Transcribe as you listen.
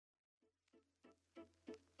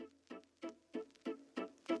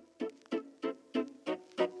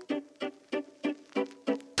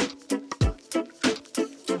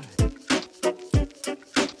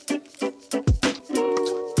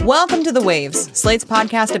Welcome to The Waves, Slate's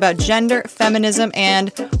podcast about gender, feminism, and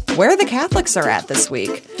where the Catholics are at this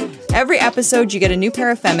week. Every episode, you get a new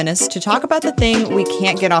pair of feminists to talk about the thing we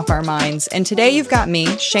can't get off our minds. And today you've got me,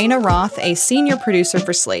 Shayna Roth, a senior producer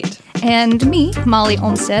for Slate. And me, Molly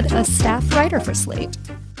Olmstead, a staff writer for Slate.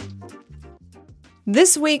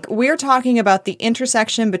 This week, we're talking about the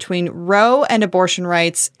intersection between Roe and abortion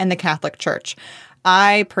rights and the Catholic Church.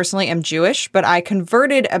 I personally am Jewish, but I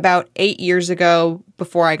converted about 8 years ago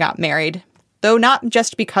before I got married, though not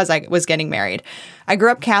just because I was getting married. I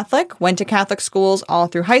grew up Catholic, went to Catholic schools all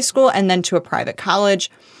through high school, and then to a private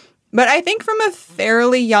college. But I think from a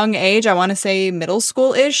fairly young age, I want to say middle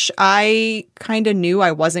school-ish, I kind of knew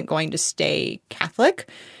I wasn't going to stay Catholic.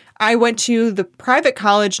 I went to the private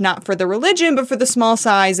college not for the religion, but for the small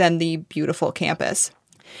size and the beautiful campus.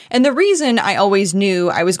 And the reason I always knew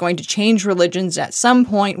I was going to change religions at some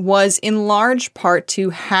point was in large part to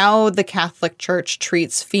how the Catholic Church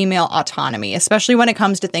treats female autonomy, especially when it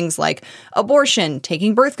comes to things like abortion,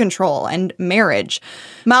 taking birth control, and marriage.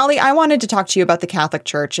 Molly, I wanted to talk to you about the Catholic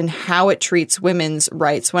Church and how it treats women's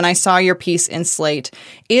rights when I saw your piece in Slate,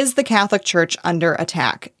 Is the Catholic Church Under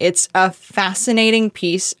Attack? It's a fascinating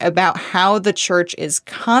piece about how the church is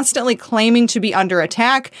constantly claiming to be under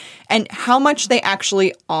attack and how much they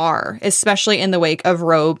actually are, especially in the wake of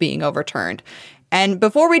Roe being overturned. And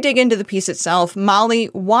before we dig into the piece itself, Molly,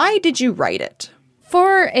 why did you write it?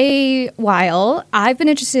 For a while, I've been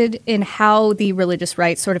interested in how the religious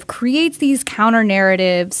right sort of creates these counter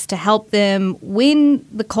narratives to help them win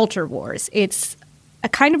the culture wars. It's a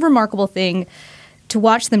kind of remarkable thing to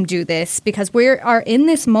watch them do this because we are in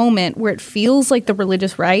this moment where it feels like the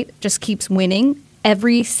religious right just keeps winning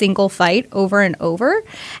every single fight over and over,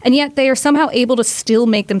 and yet they are somehow able to still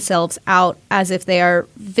make themselves out as if they are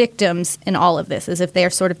victims in all of this, as if they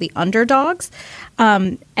are sort of the underdogs.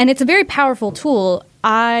 And it's a very powerful tool.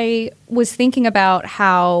 I was thinking about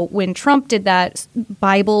how when Trump did that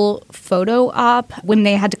Bible photo op, when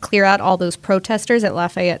they had to clear out all those protesters at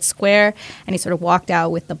Lafayette Square, and he sort of walked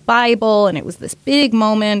out with the Bible, and it was this big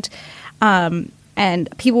moment.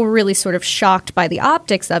 And people were really sort of shocked by the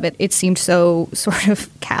optics of it. It seemed so sort of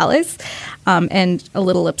callous and a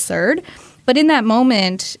little absurd. But in that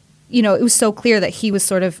moment, you know, it was so clear that he was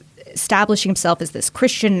sort of establishing himself as this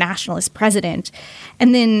Christian nationalist president.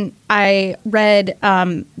 And then I read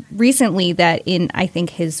recently that in, I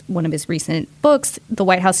think, one of his recent books, the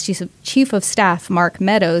White House Chief of Staff, Mark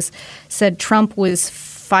Meadows, said Trump was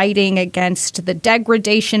fighting against the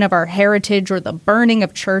degradation of our heritage or the burning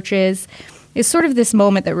of churches. It's sort of this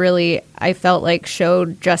moment that really, I felt like,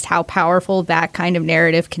 showed just how powerful that kind of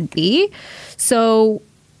narrative can be. So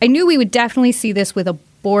I knew we would definitely see this with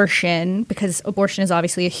abortion, because abortion is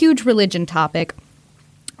obviously a huge religion topic.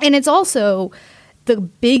 And it's also the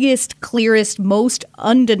biggest, clearest, most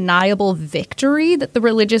undeniable victory that the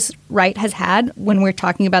religious right has had when we're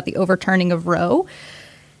talking about the overturning of Roe.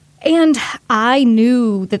 And I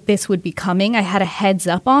knew that this would be coming. I had a heads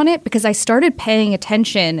up on it because I started paying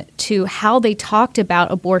attention to how they talked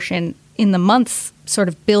about abortion in the months sort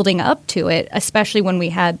of building up to it, especially when we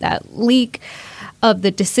had that leak of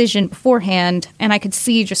the decision beforehand. And I could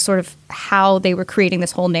see just sort of how they were creating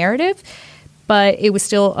this whole narrative. But it was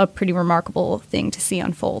still a pretty remarkable thing to see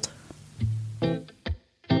unfold.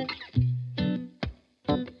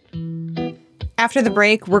 After the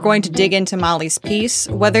break, we're going to dig into Molly's piece,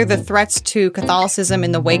 whether the threats to Catholicism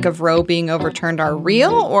in the wake of Roe being overturned are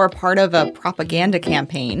real or part of a propaganda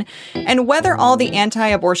campaign, and whether all the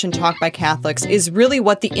anti-abortion talk by Catholics is really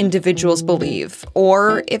what the individuals believe,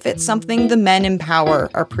 or if it's something the men in power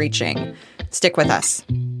are preaching. Stick with us.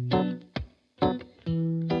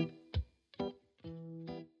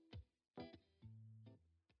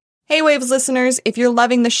 Hey Waves listeners, if you're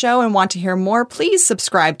loving the show and want to hear more, please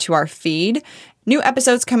subscribe to our feed. New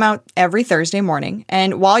episodes come out every Thursday morning,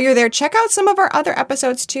 and while you're there, check out some of our other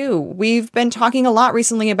episodes too. We've been talking a lot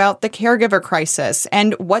recently about the caregiver crisis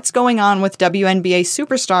and what's going on with WNBA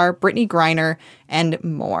superstar Brittany Griner and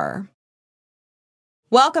more.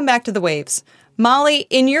 Welcome back to The Waves. Molly,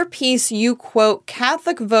 in your piece, you quote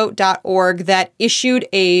CatholicVote.org that issued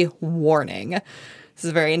a warning. This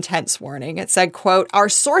is a very intense warning. It said, quote, "Our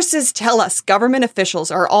sources tell us government officials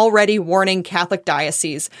are already warning Catholic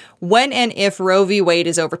dioceses when and if Roe v. Wade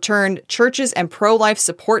is overturned, churches and pro-life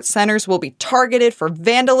support centers will be targeted for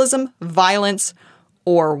vandalism, violence,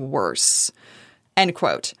 or worse." End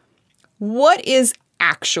quote. What is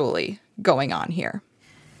actually going on here?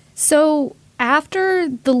 So after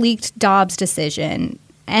the leaked Dobbs decision,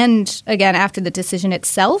 and again, after the decision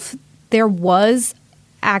itself, there was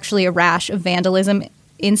actually a rash of vandalism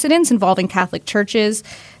incidents involving Catholic churches.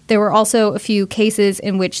 There were also a few cases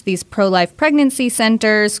in which these pro-life pregnancy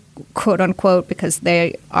centers, quote unquote, because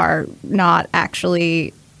they are not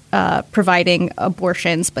actually providing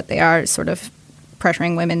abortions, but they are sort of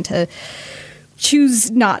pressuring women to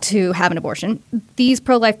choose not to have an abortion. These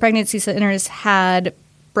pro-life pregnancy centers had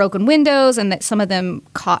broken windows, and that some of them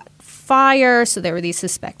caught fire. So there were these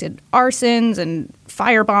suspected arsons and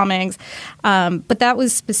fire bombings. But that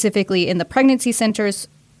was specifically in the pregnancy centers.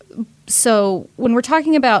 So when we're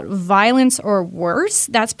talking about violence or worse,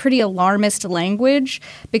 that's pretty alarmist language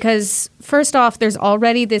because, first off, there's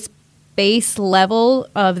already this base level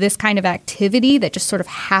of this kind of activity that just sort of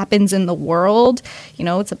happens in the world. You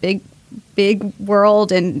know, it's a big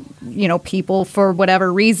world, and, you know, people, for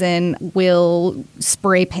whatever reason, will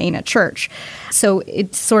spray paint a church. So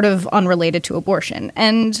it's sort of unrelated to abortion.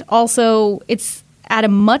 And also, it's at a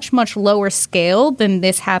much, much lower scale than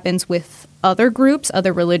this happens with other groups,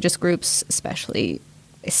 other religious groups, especially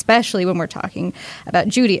when we're talking about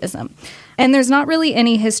Judaism. And there's not really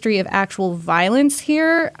any history of actual violence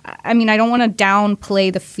here. I mean, I don't want to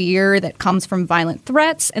downplay the fear that comes from violent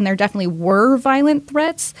threats, and there definitely were violent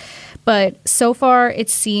threats. But so far, it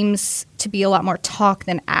seems to be a lot more talk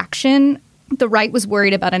than action. The right was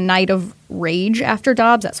worried about a night of rage after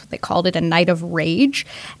Dobbs. That's what they called it, a night of rage.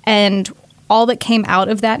 And all that came out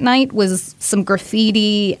of that night was some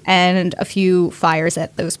graffiti and a few fires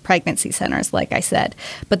at those pregnancy centers, like I said.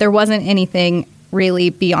 But there wasn't anything really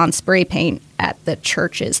beyond spray paint at the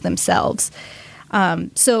churches themselves.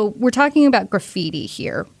 So we're talking about graffiti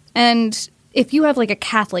here. And if you have like a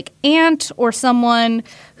Catholic aunt or someone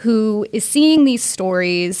who is seeing these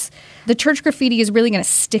stories, the church graffiti is really going to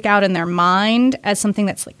stick out in their mind as something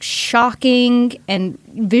that's like shocking and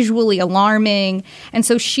visually alarming. And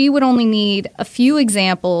so she would only need a few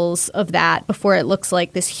examples of that before it looks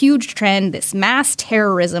like this huge trend, this mass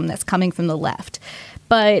terrorism that's coming from the left.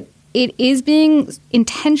 But it is being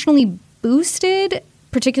intentionally boosted,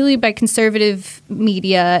 particularly by conservative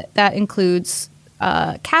media. That includes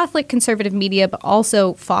Catholic conservative media, but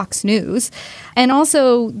also Fox News, and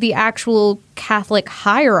also the actual Catholic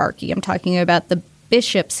hierarchy. I'm talking about the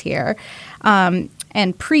bishops here,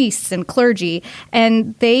 and priests and clergy,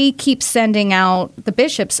 and they keep sending out, the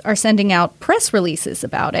bishops are sending out press releases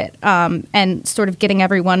about it, and sort of getting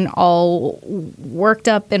everyone all worked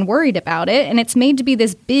up and worried about it. And it's made to be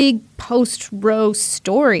this big post-Roe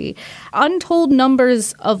story. Untold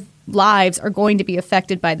numbers of lives are going to be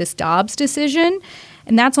affected by this Dobbs decision,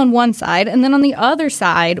 and that's on one side. And then on the other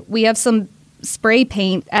side, we have some spray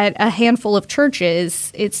paint at a handful of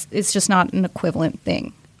churches. It's just not an equivalent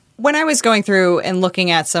thing. When I was going through and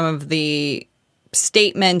looking at some of the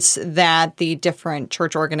statements that the different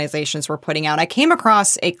church organizations were putting out, I came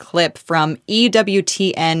across a clip from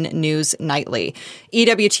EWTN News Nightly.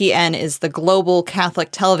 EWTN is the global Catholic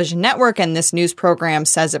television network, and this news program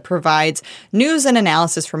says it provides news and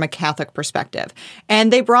analysis from a Catholic perspective.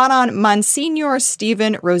 And they brought on Monsignor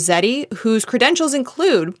Stephen Rossetti, whose credentials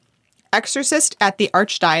include exorcist at the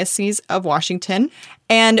Archdiocese of Washington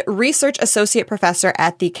and research associate professor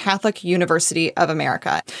at the Catholic University of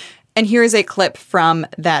America. And here's a clip from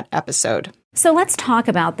that episode. So let's talk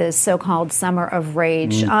about this so-called Summer of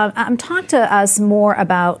Rage. Talk to us more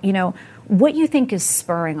about, what you think is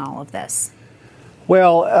spurring all of this.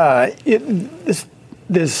 Well,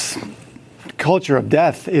 this culture of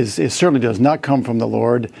death is certainly does not come from the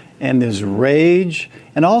Lord, and there's rage,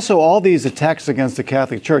 and also all these attacks against the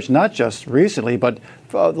Catholic Church, not just recently, but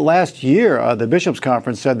last year, the Bishops'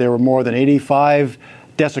 Conference said there were more than 85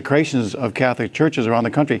 desecrations of Catholic churches around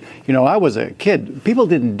the country. I was a kid. People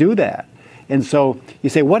didn't do that. And so you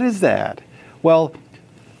say, what is that? Well,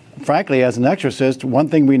 frankly, as an exorcist, one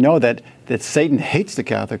thing we know that Satan hates the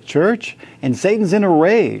Catholic Church, and Satan's in a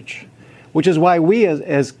rage, which is why we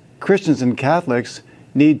as Christians and Catholics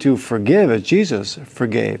need to forgive as Jesus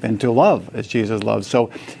forgave and to love as Jesus loved.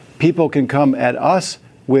 So people can come at us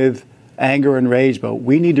with anger and rage, but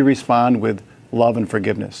we need to respond with love and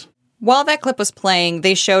forgiveness. While that clip was playing,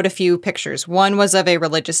 they showed a few pictures. One was of a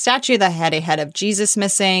religious statue that had a head of Jesus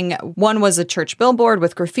missing. One was a church billboard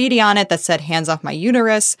with graffiti on it that said, "Hands off my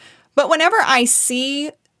uterus." But whenever I see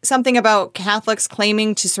something about Catholics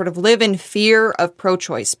claiming to sort of live in fear of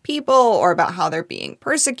pro-choice people or about how they're being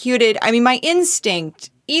persecuted, I mean, my instinct,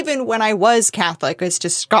 even when I was Catholic, is to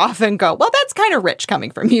scoff and go, well, that's kind of rich coming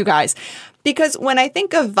from you guys. Because when I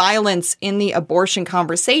think of violence in the abortion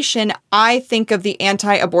conversation, I think of the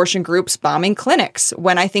anti-abortion groups bombing clinics.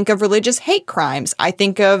 When I think of religious hate crimes, I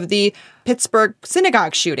think of the Pittsburgh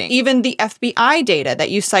synagogue shooting. Even the FBI data that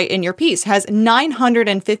you cite in your piece has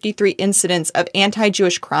 953 incidents of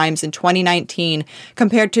anti-Jewish crimes in 2019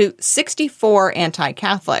 compared to 64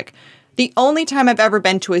 anti-Catholic. The only time I've ever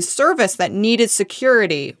been to a service that needed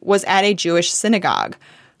security was at a Jewish synagogue.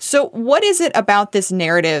 So what is it about this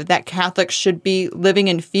narrative that Catholics should be living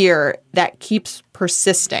in fear that keeps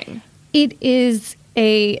persisting? It is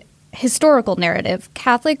a historical narrative.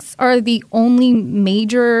 Catholics are the only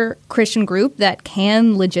major Christian group that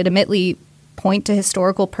can legitimately point to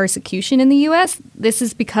historical persecution in the U.S. This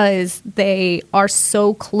is because they are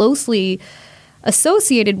so closely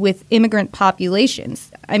associated with immigrant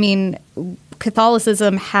populations. I mean,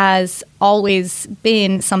 Catholicism has always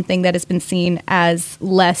been something that has been seen as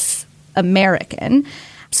less American.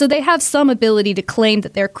 So they have some ability to claim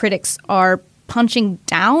that their critics are punching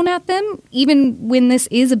down at them, even when this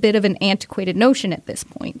is a bit of an antiquated notion at this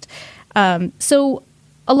point. So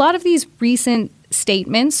a lot of these recent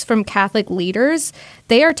statements from Catholic leaders,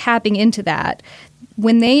 they are tapping into that.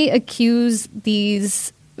 When they accuse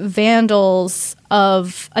these vandals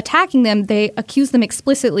of attacking them, they accuse them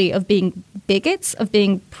explicitly of being bigots, of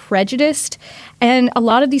being prejudiced. And a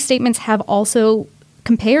lot of these statements have also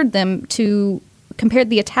compared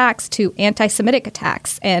the attacks to anti-Semitic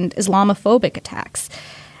attacks and Islamophobic attacks.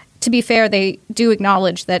 To be fair, they do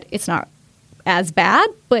acknowledge that it's not as bad,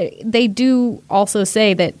 but they do also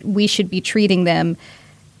say that we should be treating them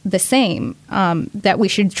the same, that we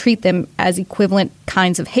should treat them as equivalent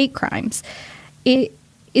kinds of hate crimes. It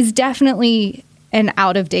is definitely an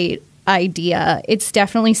out-of-date idea. It's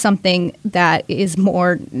definitely something that is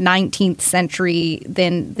more 19th century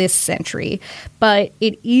than this century. But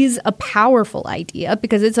it is a powerful idea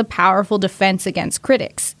because it's a powerful defense against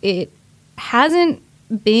critics. It hasn't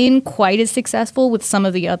been quite as successful with some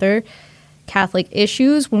of the other Catholic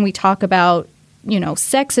issues when we talk about,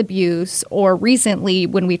 sex abuse, or recently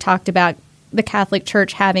when we talked about the Catholic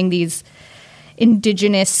Church having these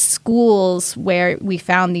indigenous schools where we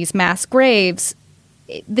found these mass graves.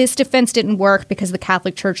 This defense didn't work because the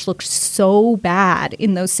Catholic Church looked so bad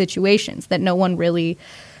in those situations that no one really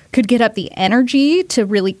could get up the energy to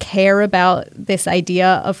really care about this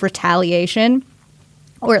idea of retaliation,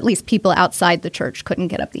 or at least people outside the church couldn't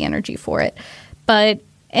get up the energy for it. But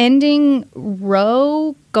ending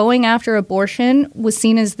Roe, going after abortion, was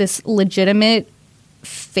seen as this legitimate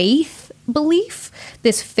faith belief,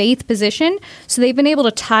 this faith position. So they've been able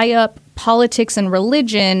to tie up politics and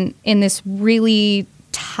religion in this really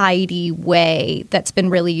tidy way that's been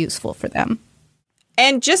really useful for them.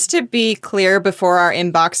 And just to be clear, before our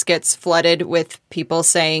inbox gets flooded with people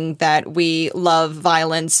saying that we love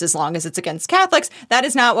violence as long as it's against Catholics, that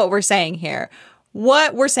is not what we're saying here.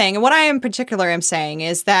 What we're saying, and what I in particular am saying,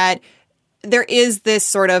 is that there is this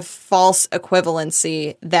sort of false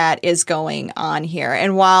equivalency that is going on here.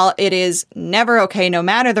 And while it is never okay, no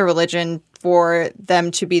matter the religion, for them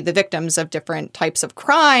to be the victims of different types of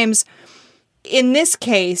crimes, in this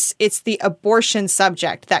case, it's the abortion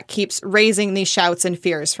subject that keeps raising these shouts and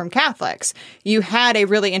fears from Catholics. You had a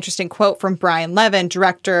really interesting quote from Brian Levin,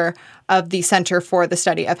 director of the Center for the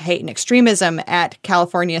Study of Hate and Extremism at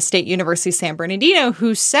California State University, San Bernardino,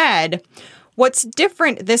 who said, "What's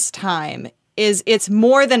different this time is it's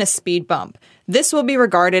more than a speed bump. This will be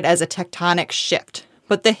regarded as a tectonic shift.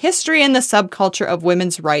 But the history and the subculture of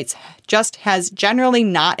women's rights just has generally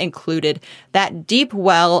not included that deep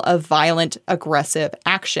well of violent, aggressive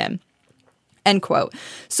action." End quote.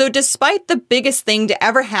 So despite the biggest thing to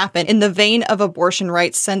ever happen in the vein of abortion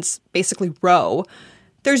rights since basically Roe,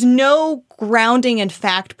 there's no grounding in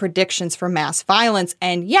fact predictions for mass violence.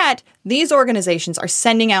 And yet these organizations are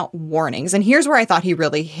sending out warnings. And here's where I thought he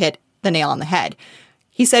really hit the nail on the head.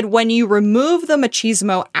 He said, when you remove the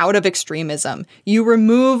machismo out of extremism, you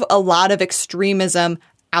remove a lot of extremism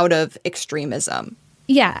out of extremism.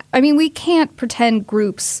 Yeah. I mean, we can't pretend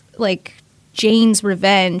groups like Jane's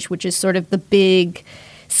Revenge, which is sort of the big,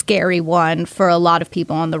 scary one for a lot of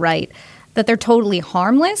people on the right, that they're totally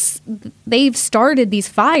harmless. They've started these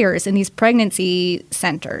fires in these pregnancy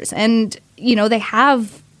centers. And, they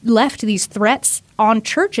have left these threats on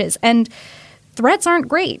churches. And threats aren't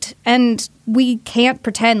great, and we can't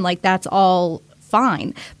pretend like that's all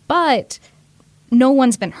fine. But no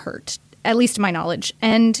one's been hurt, at least to my knowledge,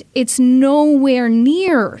 and it's nowhere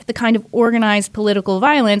near the kind of organized political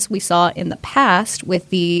violence we saw in the past with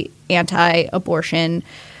the anti-abortion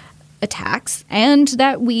attacks, and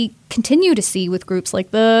that we continue to see with groups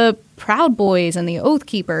like the Proud Boys and the Oath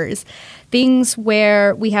Keepers, things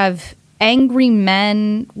where we have angry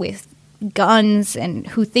men with guns and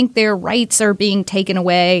who think their rights are being taken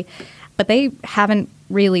away, but they haven't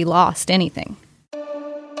really lost anything.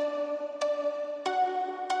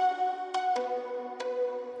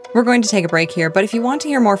 We're going to take a break here, but if you want to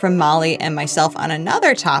hear more from Molly and myself on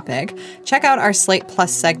another topic, check out our Slate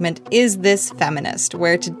Plus segment, Is This Feminist?,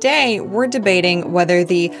 where today we're debating whether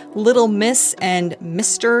the Little Miss and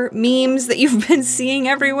Mr. memes that you've been seeing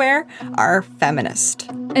everywhere are feminist.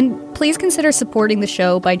 And please consider supporting the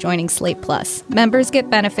show by joining Slate Plus. Members get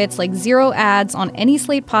benefits like 0 ads on any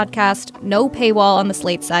Slate podcast, no paywall on the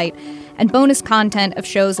Slate site, and bonus content of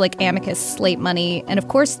shows like Amicus, Slate Money, and of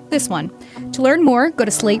course, this one. To learn more, go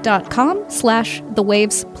to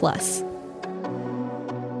slate.com/thewavesplus.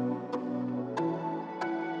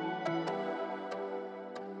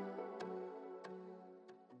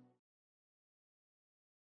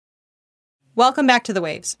 Welcome back to The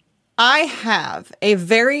Waves. I have a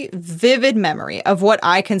very vivid memory of what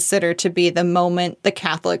I consider to be the moment the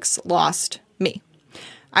Catholics lost me.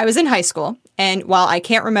 I was in high school, and while I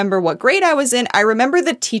can't remember what grade I was in, I remember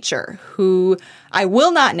the teacher who I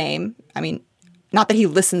will not name. I mean, not that he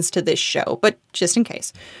listens to this show, but just in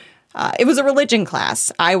case. It was a religion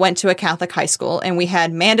class. I went to a Catholic high school, and we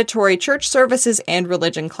had mandatory church services and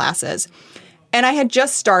religion classes. And I had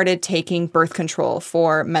just started taking birth control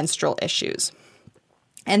for menstrual issues.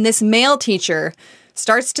 And this male teacher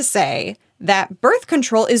starts to say that birth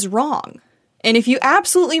control is wrong. And if you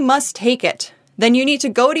absolutely must take it, then you need to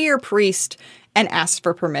go to your priest and ask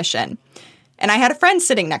for permission. And I had a friend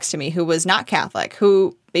sitting next to me who was not Catholic,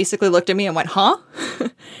 who basically looked at me and went, huh?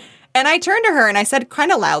 And I turned to her and I said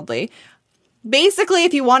kind of loudly, basically,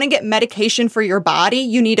 if you want to get medication for your body,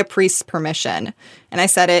 you need a priest's permission. And I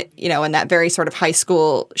said it, in that very sort of high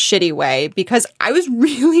school shitty way, because I was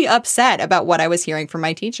really upset about what I was hearing from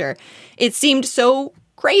my teacher. It seemed so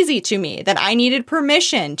crazy to me that I needed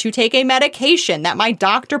permission to take a medication that my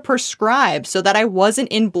doctor prescribed so that I wasn't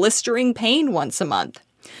in blistering pain once a month.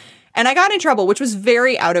 And I got in trouble, which was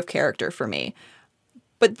very out of character for me.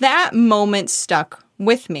 But that moment stuck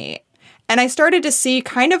with me. And I started to see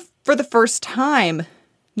kind of for the first time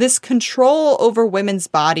this control over women's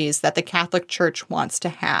bodies that the Catholic Church wants to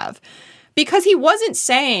have. Because he wasn't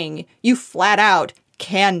saying you flat out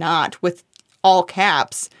cannot, with all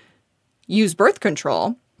caps, use birth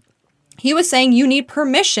control. He was saying you need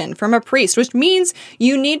permission from a priest, which means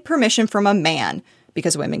you need permission from a man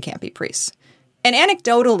because women can't be priests. And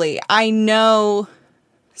anecdotally, I know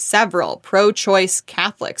several pro-choice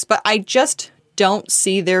Catholics, but I just don't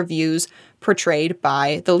see their views portrayed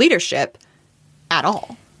by the leadership at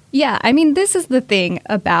all. Yeah, I mean, this is the thing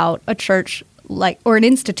about a church or an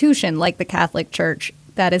institution like the Catholic Church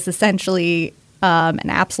that is essentially an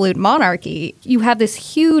absolute monarchy. You have this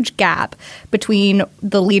huge gap between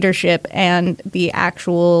the leadership and the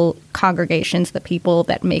actual congregations, the people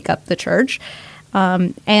that make up the church.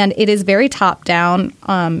 And it is very top down,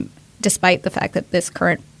 despite the fact that this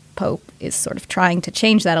current Pope is sort of trying to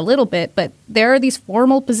change that a little bit. But there are these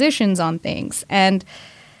formal positions on things. And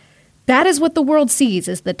that is what the world sees,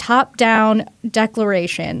 is the top-down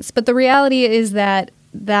declarations. But the reality is that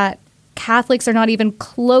Catholics are not even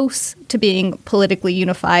close to being politically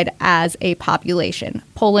unified as a population.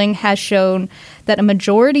 Polling has shown that a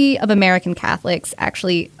majority of American Catholics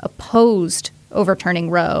actually opposed overturning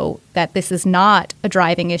Roe, that this is not a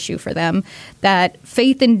driving issue for them, that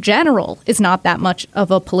faith in general is not that much of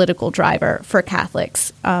a political driver for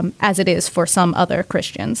Catholics, as it is for some other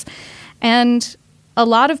Christians. And a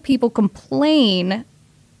lot of people complain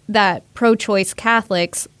that pro-choice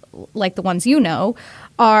Catholics, like the ones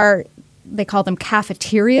they call them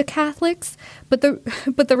cafeteria Catholics. But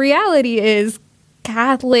the reality is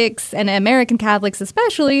Catholics, and American Catholics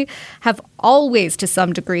especially, have always to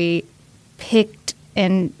some degree picked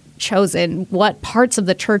and chosen what parts of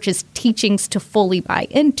the church's teachings to fully buy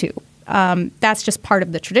into. That's just part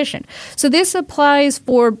of the tradition. So this applies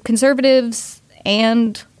for conservatives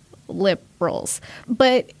and liberals.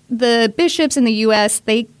 But the bishops in the U.S.,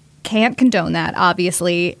 they can't condone that,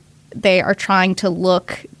 obviously. They are trying to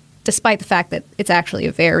look, despite the fact that it's actually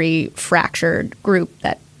a very fractured group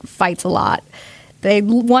that fights a lot, they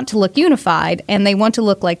want to look unified, and they want to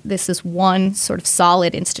look like this is one sort of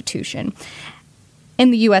solid institution.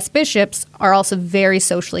 And the U.S. bishops are also very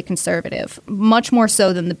socially conservative, much more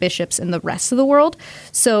so than the bishops in the rest of the world.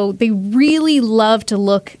 So they really love to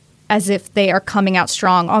look as if they are coming out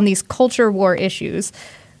strong on these culture war issues,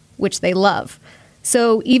 which they love.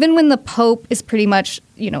 So even when the Pope is pretty much,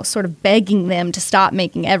 sort of begging them to stop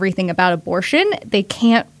making everything about abortion, they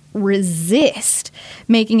can't resist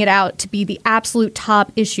making it out to be the absolute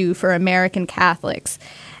top issue for American Catholics.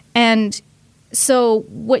 And so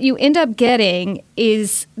what you end up getting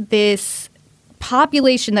is this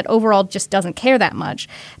population that overall just doesn't care that much,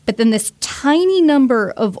 but then this tiny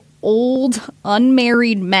number of old,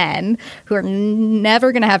 unmarried men who are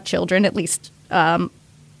never going to have children, at least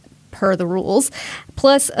per the rules,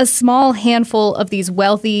 plus a small handful of these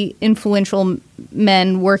wealthy, influential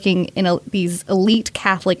men working in these elite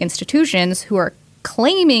Catholic institutions who are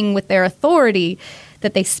claiming with their authority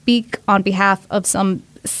that they speak on behalf of some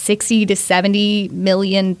 60 to 70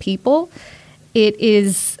 million people. It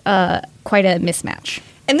is quite a mismatch.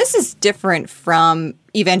 And this is different from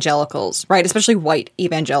evangelicals, right? Especially white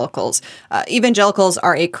evangelicals. Evangelicals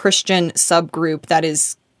are a Christian subgroup that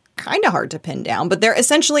is kind of hard to pin down, but they're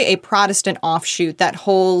essentially a Protestant offshoot that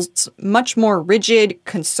holds much more rigid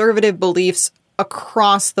conservative beliefs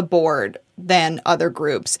across the board than other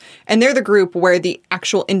groups. And they're the group where the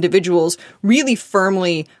actual individuals really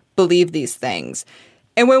firmly believe these things.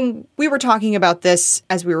 And when we were talking about this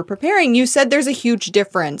as we were preparing, you said there's a huge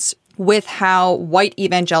difference with how white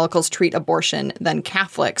evangelicals treat abortion than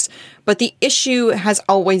Catholics. But the issue has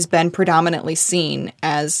always been predominantly seen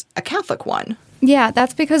as a Catholic one. Yeah,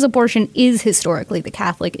 that's because abortion is historically the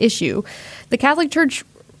Catholic issue. The Catholic Church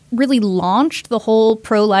really launched the whole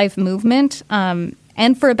pro-life movement.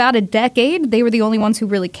 And for about a decade, they were the only ones who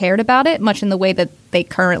really cared about it, much in the way that they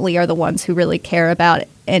currently are the ones who really care about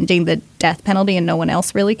ending the death penalty, and no one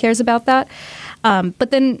else really cares about that. But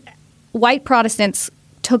then white Protestants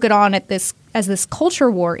took it on as this culture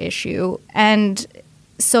war issue. And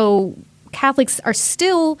so Catholics are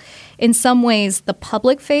still, in some ways, the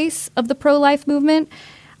public face of the pro-life movement.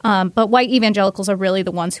 But white evangelicals are really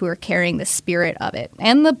the ones who are carrying the spirit of it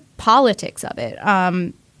and the politics of it.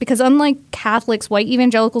 Because unlike Catholics, white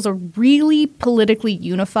evangelicals are really politically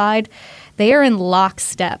unified. They are in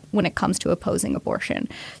lockstep when it comes to opposing abortion.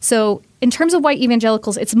 So in terms of white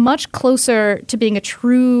evangelicals, it's much closer to being a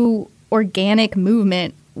true organic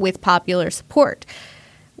movement with popular support.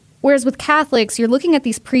 Whereas with Catholics, you're looking at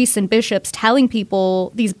these priests and bishops telling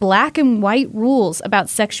people these black and white rules about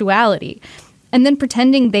sexuality, and then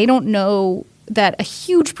pretending they don't know that a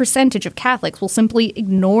huge percentage of Catholics will simply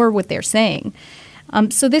ignore what they're saying.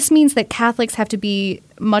 So this means that Catholics have to be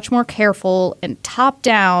much more careful and top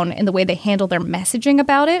down in the way they handle their messaging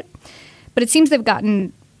about it. But it seems they've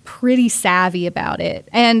gotten pretty savvy about it.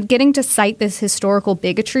 And getting to cite this historical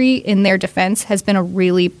bigotry in their defense has been a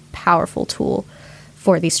really powerful tool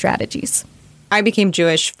for these strategies. I became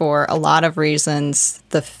Jewish for a lot of reasons.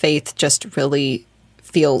 The faith just really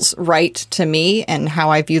feels right to me and how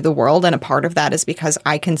I view the world. And a part of that is because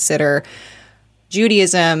I consider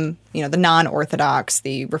Judaism, the non-Orthodox,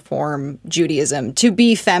 the Reform Judaism, to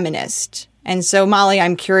be feminist. And so, Molly,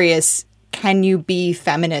 I'm curious, can you be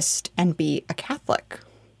feminist and be a Catholic?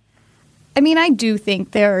 I mean, I do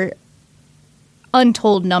think there are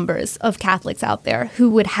untold numbers of Catholics out there who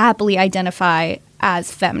would happily identify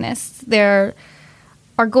as feminists. There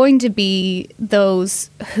are going to be those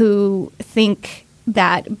who think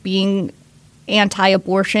that being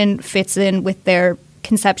anti-abortion fits in with their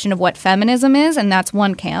conception of what feminism is, and that's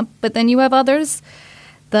one camp. But then you have others,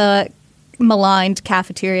 the maligned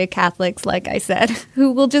cafeteria Catholics, like I said,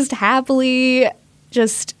 who will just happily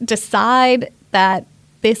just decide that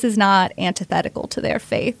this is not antithetical to their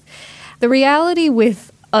faith. The reality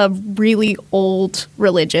with a really old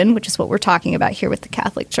religion, which is what we're talking about here with the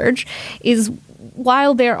Catholic Church, is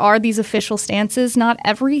while there are these official stances, not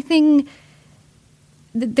everything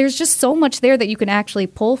there's just so much there that you can actually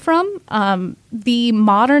pull from. The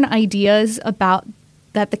modern ideas about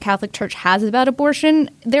that the Catholic Church has about abortion,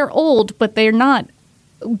 they're old, but they're not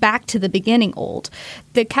back to the beginning old.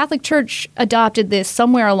 The Catholic Church adopted this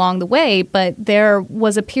somewhere along the way, but there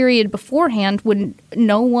was a period beforehand when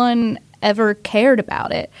no one ever cared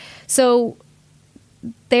about it. So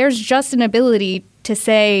there's just an ability to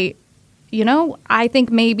say, I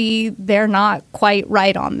think maybe they're not quite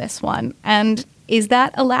right on this one. And is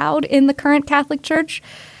that allowed in the current Catholic Church?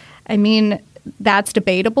 I mean, that's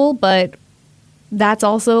debatable, but that's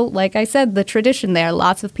also, like I said, the tradition there.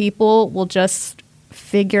 Lots of people will just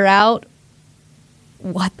figure out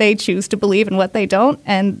what they choose to believe and what they don't,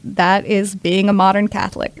 and that is being a modern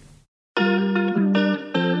Catholic.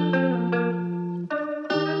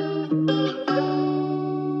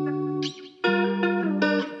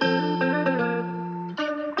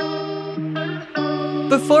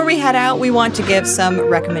 Before we head out, we want to give some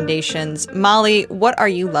recommendations. Molly, what are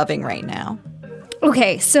you loving right now?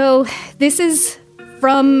 Okay, so this is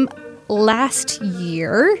from last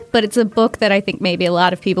year, but it's a book that I think maybe a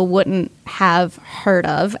lot of people wouldn't have heard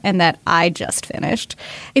of and that I just finished.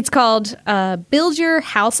 It's called Build Your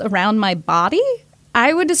House Around My Body.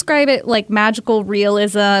 I would describe it like magical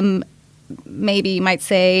realism, maybe you might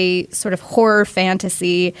say sort of horror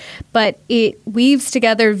fantasy, but it weaves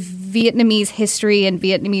together Vietnamese history and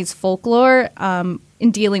Vietnamese folklore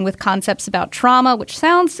in dealing with concepts about trauma, which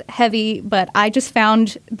sounds heavy, but I just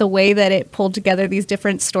found the way that it pulled together these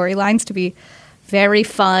different storylines to be very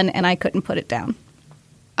fun, and I couldn't put it down.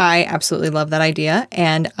 I absolutely love that idea,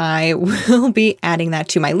 and I will be adding that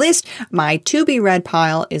to my list. My to-be-read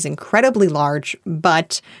pile is incredibly large,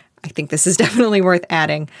 but I think this is definitely worth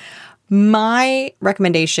adding. My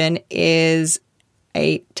recommendation is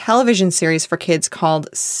a television series for kids called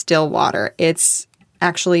Stillwater. It's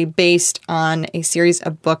actually based on a series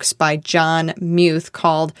of books by John Muth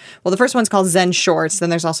called, well, the first one's called Zen Shorts, then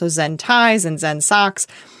there's also Zen Ties and Zen Socks.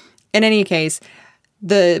 In any case,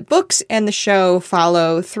 the books and the show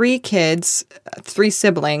follow three kids, three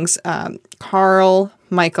siblings, Carl,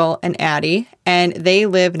 Michael, and Addie, and they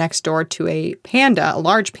live next door to a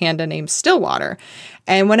large panda named Stillwater.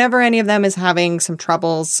 And whenever any of them is having some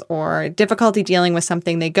troubles or difficulty dealing with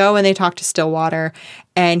something, they go and they talk to Stillwater,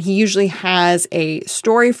 and he usually has a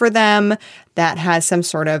story for them that has some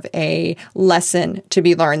sort of a lesson to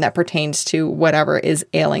be learned that pertains to whatever is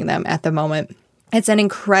ailing them at the moment. It's an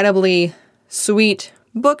incredibly sweet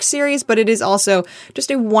book series, but it is also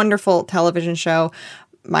just a wonderful television show.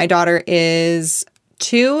 My daughter is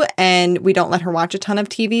 2, and we don't let her watch a ton of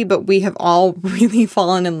TV, but we have all really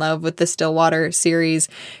fallen in love with the Stillwater series.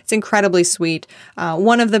 It's incredibly sweet.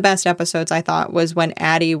 One of the best episodes, I thought, was when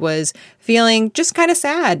Addie was feeling just kind of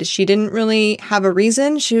sad. She didn't really have a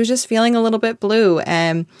reason. She was just feeling a little bit blue,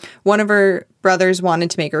 and one of her brothers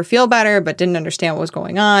wanted to make her feel better, but didn't understand what was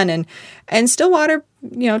going on. And Stillwater,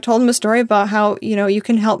 told him a story about how, you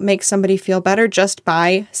can help make somebody feel better just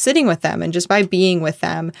by sitting with them and just by being with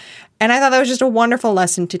them. And I thought that was just a wonderful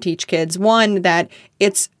lesson to teach kids. One, that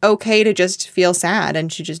it's okay to just feel sad and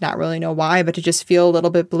to just not really know why, but to just feel a little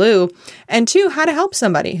bit blue. And 2, how to help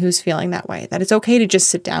somebody who's feeling that way, that it's okay to just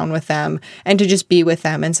sit down with them and to just be with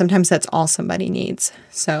them. And sometimes that's all somebody needs.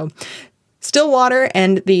 So Stillwater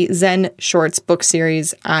and the Zen Shorts book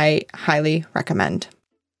series, I highly recommend.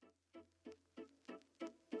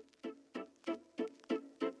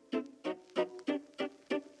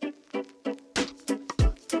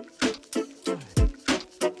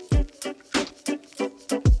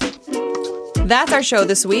 That's our show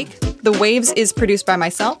this week. The Waves is produced by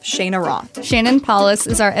myself, Shayna Roth. Shannon Paulus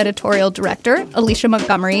is our editorial director. Alicia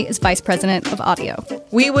Montgomery is vice president of audio.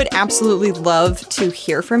 We would absolutely love to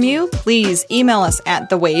hear from you. Please email us at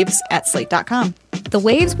thewaves@slate.com. The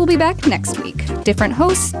Waves will be back next week. Different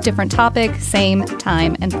hosts, different topic, same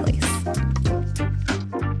time and place.